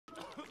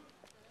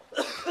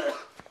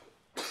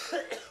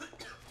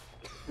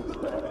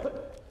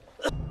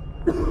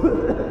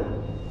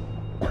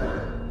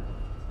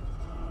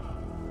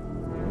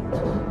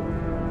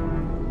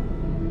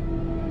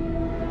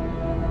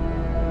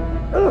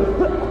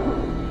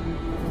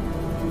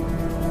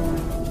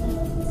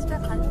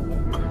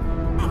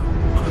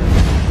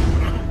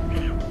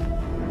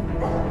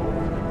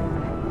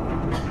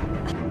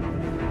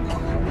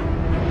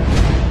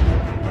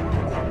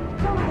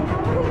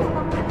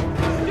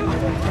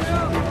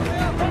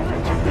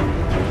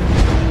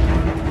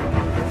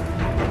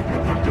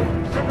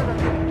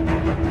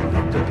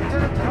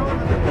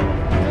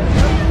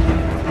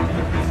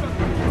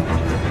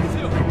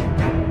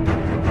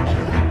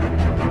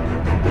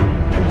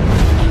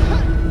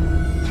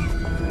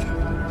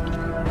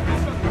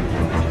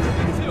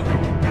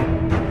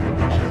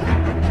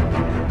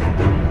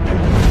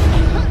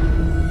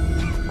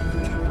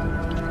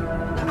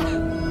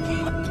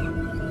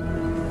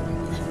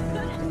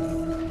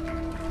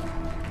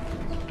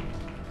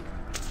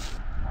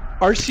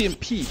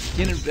RCMP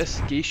began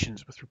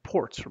investigations with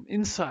reports from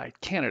inside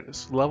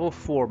Canada's Level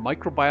 4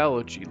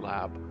 microbiology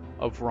lab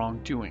of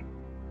wrongdoing.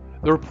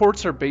 The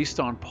reports are based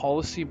on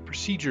policy and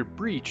procedure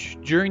breach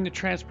during the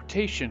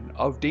transportation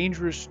of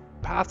dangerous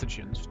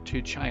pathogens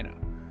to China.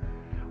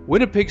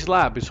 Winnipeg's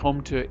lab is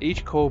home to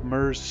hCoV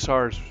MERS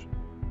SARS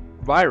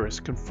virus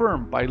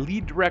confirmed by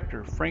lead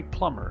director Frank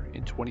Plummer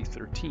in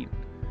 2013.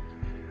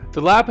 The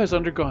lab has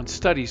undergone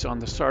studies on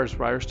the SARS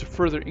virus to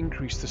further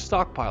increase the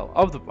stockpile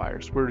of the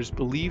virus, where it is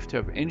believed to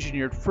have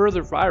engineered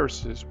further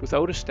viruses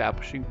without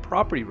establishing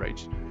property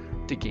rights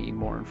to gain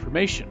more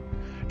information.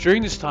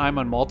 During this time,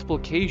 on multiple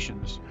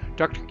occasions,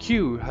 Dr.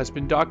 Q has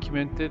been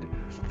documented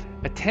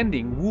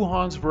attending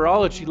Wuhan's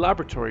virology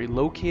laboratory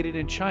located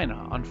in China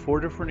on 4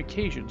 different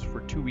occasions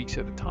for 2 weeks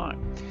at a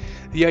time.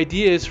 The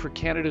idea is for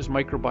Canada's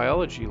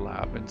Microbiology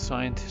Lab and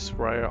Scientists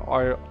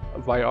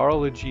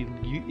Virology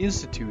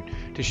Institute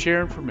to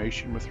share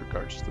information with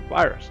regards to the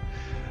virus.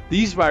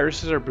 These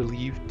viruses are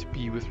believed to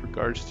be with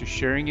regards to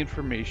sharing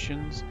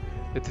information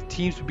that the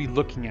teams would be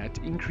looking at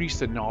to increase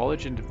the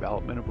knowledge and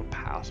development of a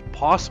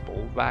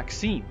possible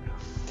vaccine.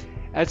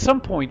 At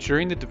some point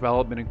during the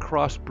development and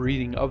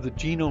crossbreeding of the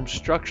genome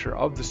structure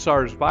of the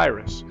SARS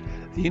virus,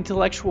 the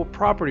intellectual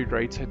property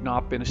rights had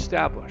not been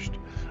established.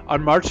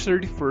 On March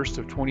 31st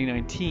of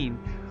 2019,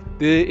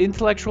 the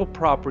intellectual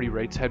property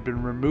rights had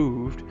been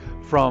removed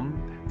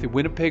from the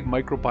Winnipeg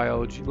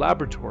Microbiology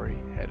Laboratory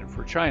headed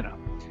for China.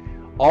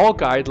 All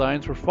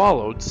guidelines were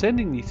followed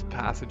sending these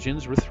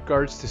pathogens with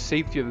regards to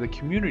safety of the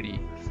community,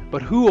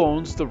 but who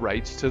owns the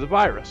rights to the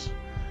virus?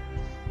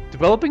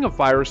 Developing a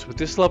virus with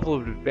this level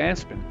of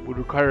advancement would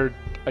require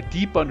a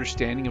deep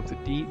understanding of the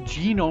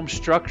genome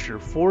structure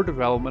for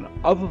development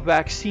of a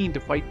vaccine to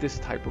fight this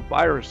type of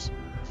virus.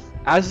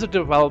 As the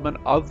development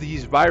of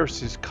these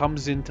viruses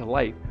comes into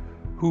light,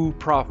 who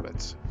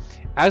profits?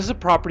 As the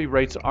property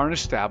rights aren't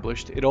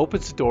established, it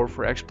opens the door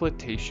for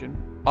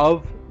exploitation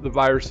of the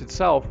virus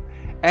itself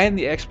and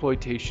the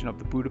exploitation of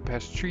the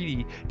Budapest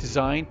Treaty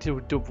designed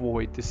to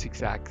avoid this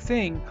exact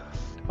thing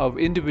of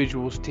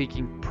individuals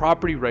taking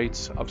property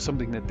rights of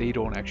something that they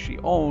don't actually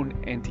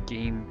own and to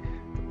gain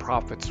the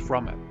profits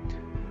from it.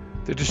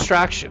 The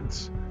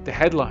distractions, the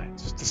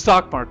headlines, the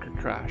stock market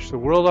crash, the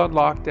world on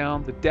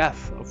lockdown, the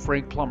death of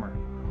Frank Plummer,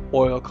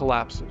 oil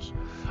collapses.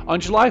 On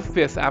July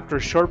 5th, after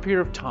a short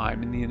period of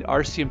time in the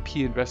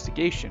RCMP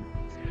investigation,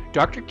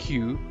 Dr.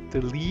 Q,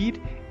 the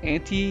lead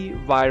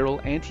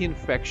antiviral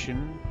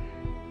anti-infection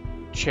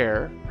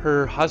chair,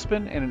 her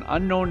husband, and an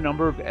unknown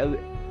number of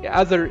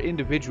other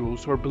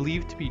individuals who are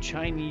believed to be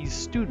Chinese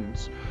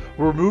students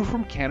were removed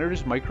from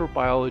Canada's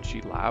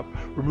microbiology lab,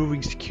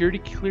 removing security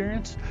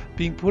clearance,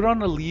 being put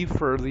on a leave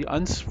for the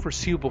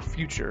unforeseeable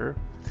future.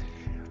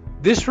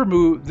 This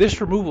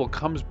removal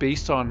comes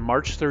based on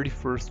March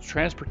 31st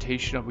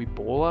transportation of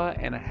Ebola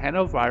and a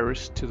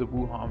henovirus to the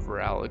Wuhan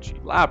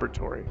virology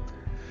laboratory.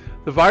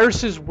 The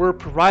viruses were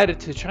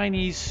provided to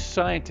Chinese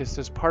scientists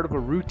as part of a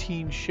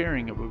routine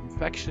sharing of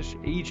infectious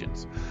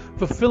agents,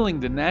 fulfilling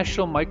the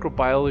National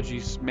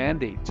Microbiology's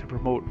mandate to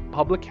promote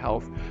public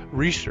health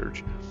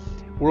research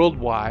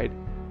worldwide.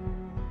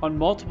 On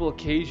multiple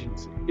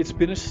occasions, it's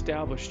been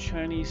established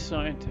Chinese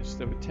scientists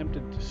have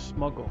attempted to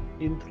smuggle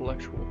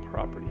intellectual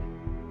property.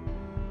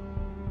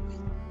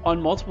 On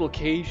multiple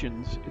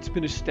occasions, it's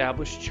been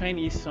established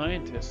Chinese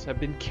scientists have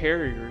been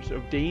carriers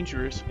of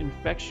dangerous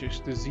infectious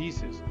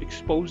diseases,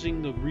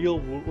 exposing the real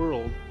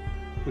world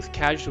with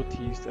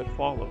casualties that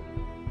follow.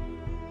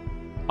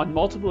 On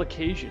multiple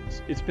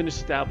occasions, it's been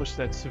established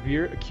that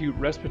severe acute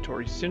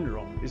respiratory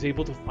syndrome is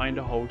able to find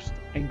a host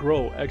and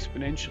grow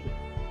exponentially.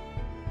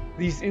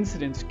 These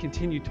incidents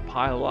continue to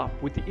pile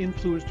up, with the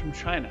influence from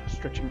China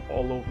stretching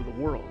all over the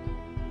world.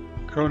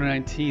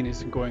 Corona-19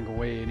 isn't going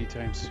away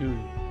anytime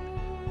soon.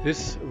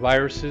 This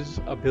virus's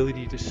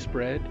ability to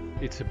spread,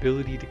 its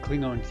ability to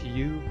cling on to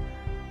you,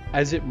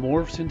 as it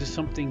morphs into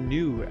something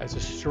new as a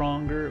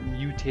stronger,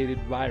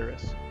 mutated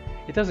virus.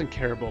 It doesn't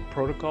care about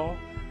protocol,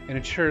 and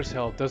it sure as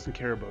hell doesn't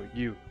care about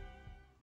you.